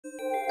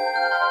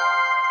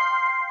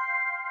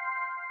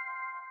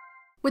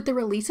With the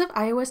release of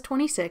iOS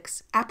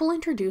 26, Apple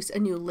introduced a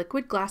new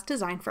liquid glass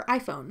design for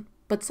iPhone,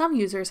 but some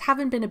users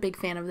haven't been a big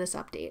fan of this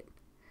update.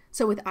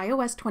 So with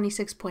iOS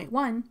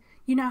 26.1,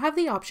 you now have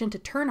the option to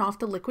turn off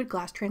the liquid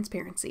glass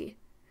transparency.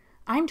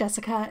 I'm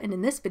Jessica, and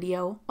in this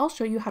video, I'll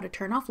show you how to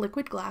turn off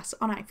liquid glass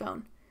on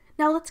iPhone.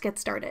 Now let's get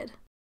started.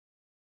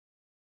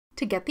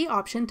 To get the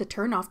option to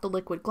turn off the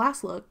liquid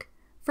glass look,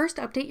 first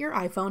update your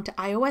iPhone to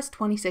iOS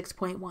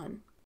 26.1.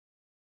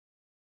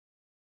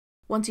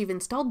 Once you've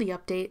installed the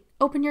update,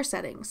 open your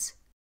settings.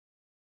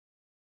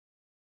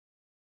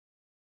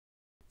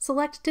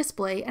 Select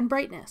Display and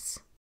Brightness.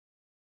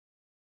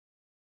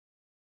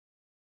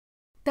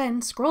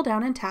 Then scroll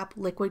down and tap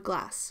Liquid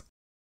Glass.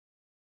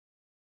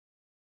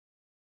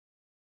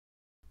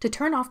 To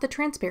turn off the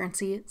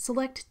transparency,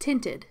 select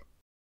Tinted.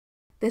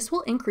 This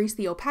will increase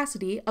the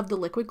opacity of the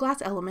liquid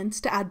glass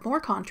elements to add more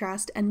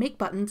contrast and make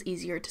buttons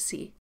easier to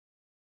see.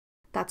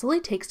 That's all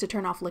it takes to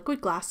turn off liquid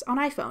glass on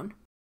iPhone.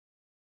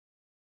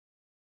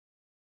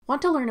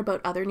 Want to learn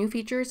about other new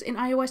features in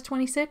iOS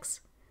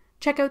 26?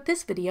 Check out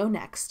this video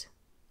next.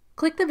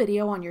 Click the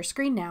video on your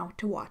screen now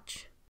to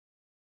watch.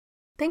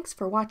 Thanks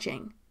for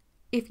watching.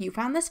 If you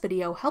found this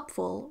video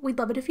helpful, we'd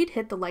love it if you'd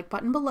hit the like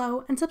button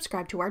below and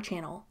subscribe to our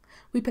channel.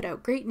 We put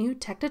out great new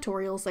tech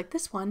tutorials like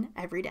this one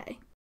every day.